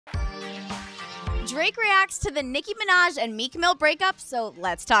Drake reacts to the Nicki Minaj and Meek Mill breakup, so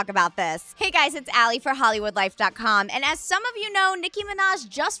let's talk about this. Hey guys, it's Ali for HollywoodLife.com, and as some of you know, Nicki Minaj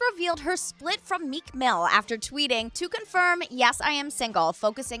just revealed her split from Meek Mill after tweeting, "To confirm, yes, I am single,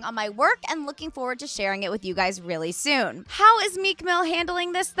 focusing on my work and looking forward to sharing it with you guys really soon." How is Meek Mill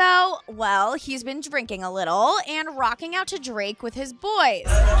handling this though? Well, he's been drinking a little and rocking out to Drake with his boys.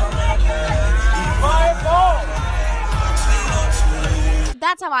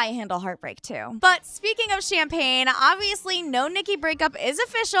 That's how I handle heartbreak too. But speaking of champagne, obviously no Nicki breakup is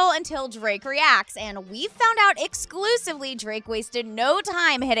official until Drake reacts, and we found out exclusively Drake wasted no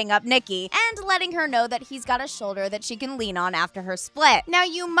time hitting up Nicki and letting her know that he's got a shoulder that she can lean on after her split. Now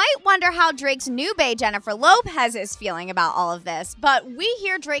you might wonder how Drake's new bae Jennifer Lopez is feeling about all of this, but we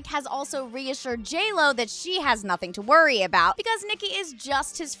hear Drake has also reassured J-Lo that she has nothing to worry about because Nicki is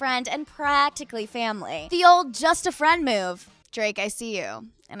just his friend and practically family. The old just a friend move. Drake, I see you,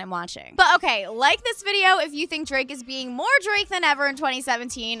 and I'm watching. But okay, like this video if you think Drake is being more Drake than ever in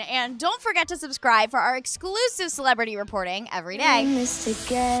 2017, and don't forget to subscribe for our exclusive celebrity reporting every day. We're in this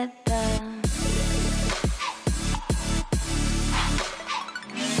together.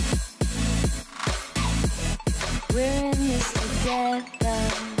 We're in this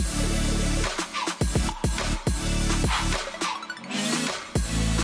together.